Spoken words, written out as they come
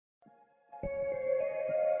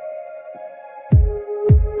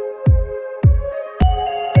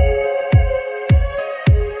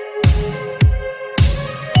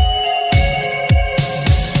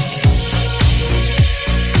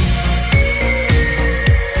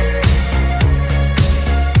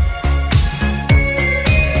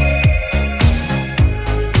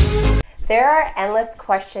endless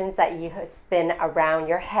questions that you spin around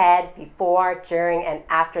your head before, during, and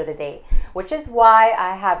after the date, which is why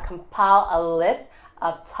I have compiled a list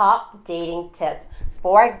of top dating tips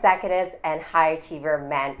for executives and high achiever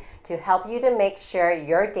men to help you to make sure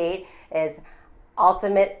your date is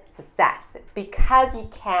ultimate success, because you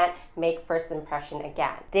can't make first impression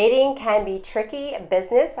again. Dating can be tricky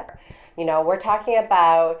business. You know, we're talking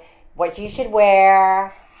about what you should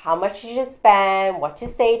wear, how much you should spend, what to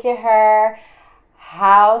say to her,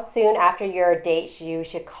 how soon after your date you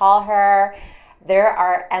should call her. There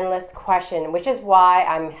are endless questions, which is why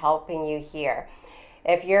I'm helping you here.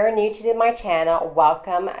 If you're new to my channel,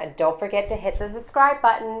 welcome. Don't forget to hit the subscribe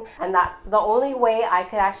button, and that's the only way I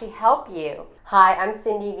could actually help you. Hi, I'm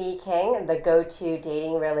Sindy King, the go-to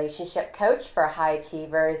dating relationship coach for high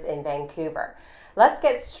achievers in Vancouver. Let's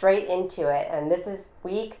get straight into it, and this is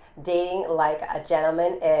week dating like a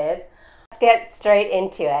gentleman is. Let's get straight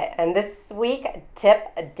into it, and this week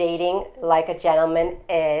tip dating like a gentleman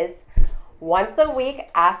is: once a week,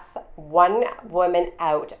 ask one woman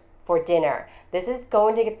out for dinner. This is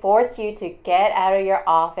going to force you to get out of your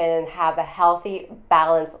office and have a healthy,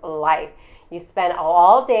 balanced life. You spend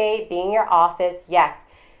all day being in your office. Yes,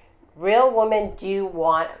 real women do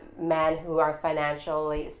want men who are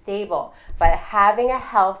financially stable, but having a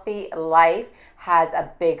healthy life has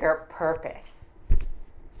a bigger purpose.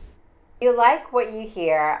 If you like what you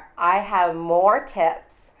hear, I have more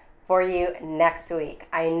tips for you next week.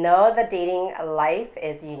 I know the dating life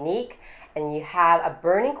is unique and you have a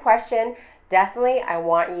burning question. Definitely, I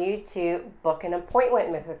want you to book an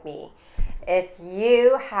appointment with me. If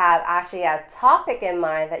you have actually a topic in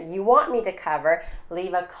mind that you want me to cover,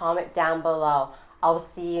 leave a comment down below. I'll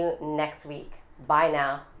see you next week. Bye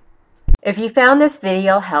now. If you found this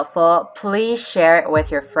video helpful, please share it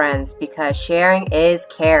with your friends, because sharing is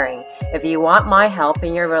caring. If you want my help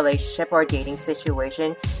in your relationship or dating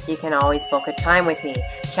situation, you can always book a time with me.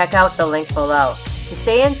 Check out the link below. To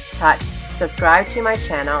stay in touch, subscribe to my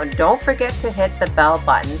channel, and don't forget to hit the bell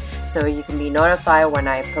button so you can be notified when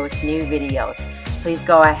I post new videos. Please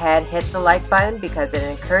go ahead, hit the like button, because it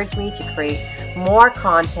encourages me to create more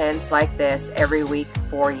contents like this every week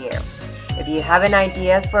for you. If you have any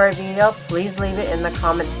ideas for a video, please leave it in the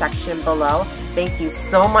comment section below. Thank you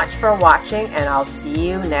so much for watching, and I'll see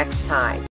you next time.